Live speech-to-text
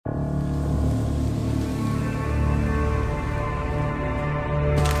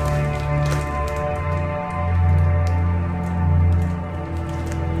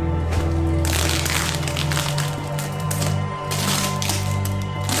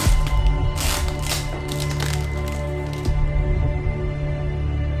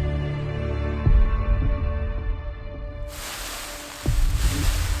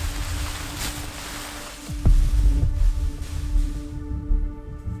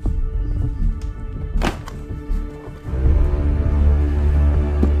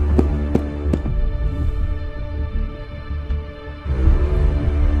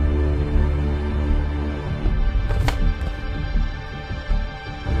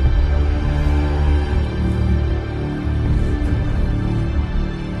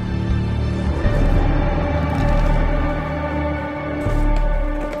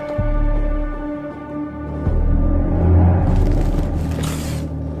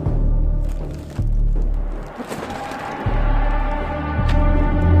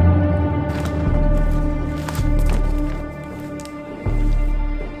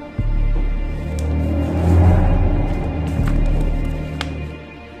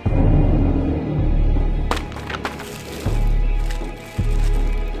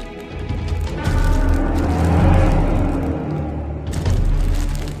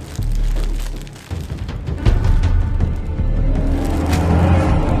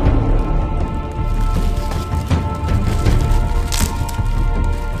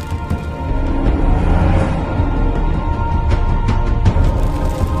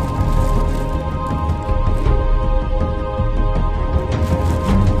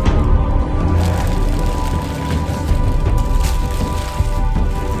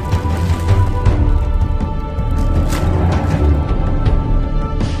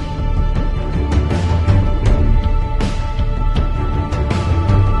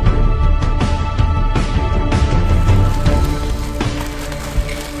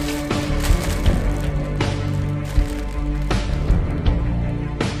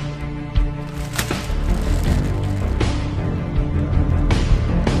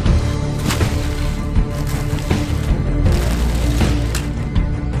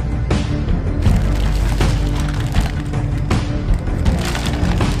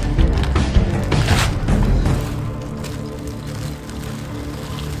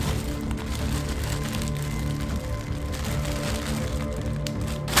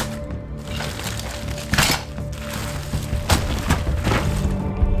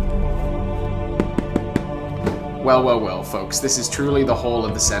Well, well, well, folks, this is truly the haul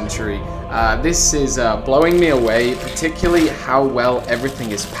of the century. This is blowing me away, particularly how well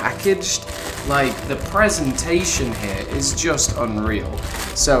everything is packaged. Like, the presentation here is just unreal.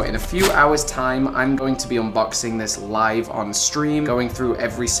 So in a few hours time, I'm going to be unboxing this live on stream, going through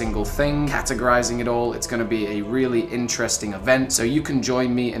every single thing, categorizing it all. It's going to be a really interesting event, so you can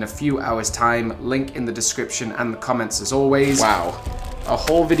join me in a few hours time. Link in the description and the comments as always. Wow, a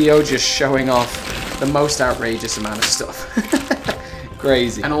whole video just showing off the most outrageous amount of stuff.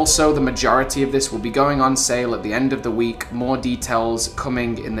 Crazy. And also the majority of this will be going on sale at the end of the week. More details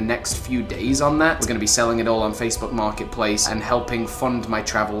coming in the next few days on that. We're going to be selling it all on Facebook Marketplace and helping fund my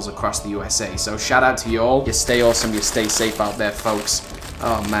travels across the USA. So shout out to you all. You stay awesome, you stay safe out there, folks.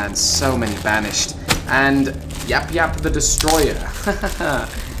 Oh man, so many banished. And Yap Yap the Destroyer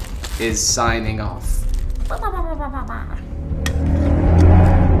is signing off.